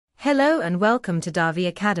Hello and welcome to Davi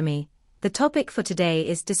Academy. The topic for today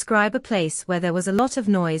is describe a place where there was a lot of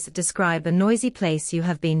noise. Describe a noisy place you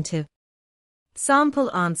have been to.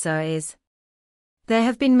 Sample answer is: there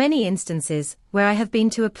have been many instances where I have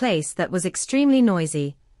been to a place that was extremely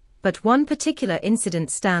noisy, but one particular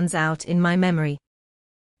incident stands out in my memory.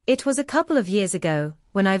 It was a couple of years ago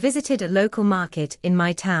when I visited a local market in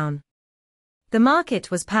my town. The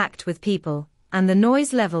market was packed with people, and the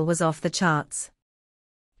noise level was off the charts.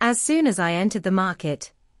 As soon as I entered the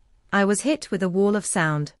market, I was hit with a wall of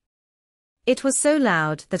sound. It was so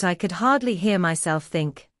loud that I could hardly hear myself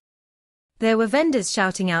think. There were vendors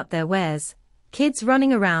shouting out their wares, kids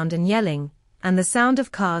running around and yelling, and the sound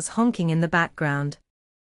of cars honking in the background.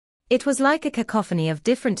 It was like a cacophony of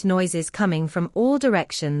different noises coming from all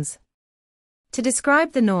directions. To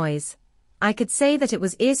describe the noise, I could say that it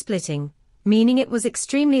was ear-splitting, meaning it was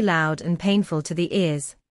extremely loud and painful to the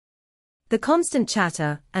ears. The constant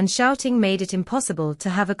chatter and shouting made it impossible to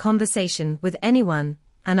have a conversation with anyone,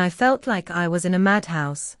 and I felt like I was in a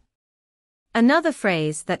madhouse. Another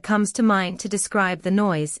phrase that comes to mind to describe the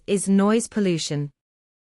noise is noise pollution.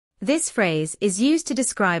 This phrase is used to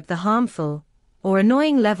describe the harmful or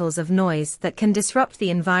annoying levels of noise that can disrupt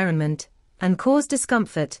the environment and cause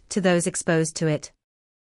discomfort to those exposed to it.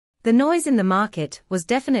 The noise in the market was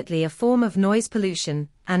definitely a form of noise pollution,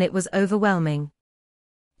 and it was overwhelming.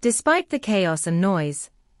 Despite the chaos and noise,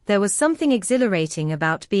 there was something exhilarating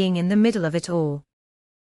about being in the middle of it all.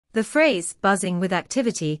 The phrase buzzing with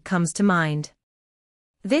activity comes to mind.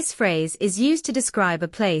 This phrase is used to describe a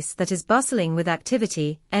place that is bustling with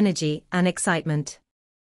activity, energy, and excitement.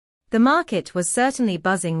 The market was certainly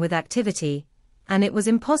buzzing with activity, and it was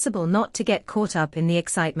impossible not to get caught up in the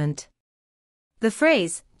excitement. The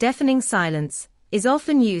phrase deafening silence is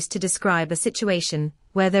often used to describe a situation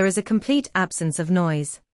where there is a complete absence of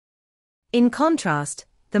noise. In contrast,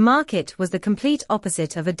 the market was the complete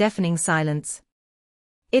opposite of a deafening silence.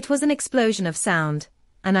 It was an explosion of sound,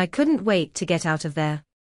 and I couldn't wait to get out of there.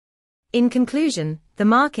 In conclusion, the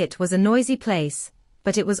market was a noisy place,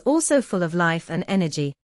 but it was also full of life and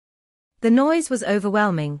energy. The noise was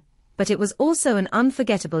overwhelming, but it was also an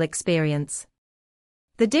unforgettable experience.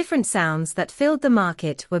 The different sounds that filled the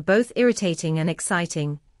market were both irritating and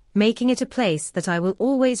exciting, making it a place that I will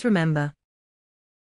always remember.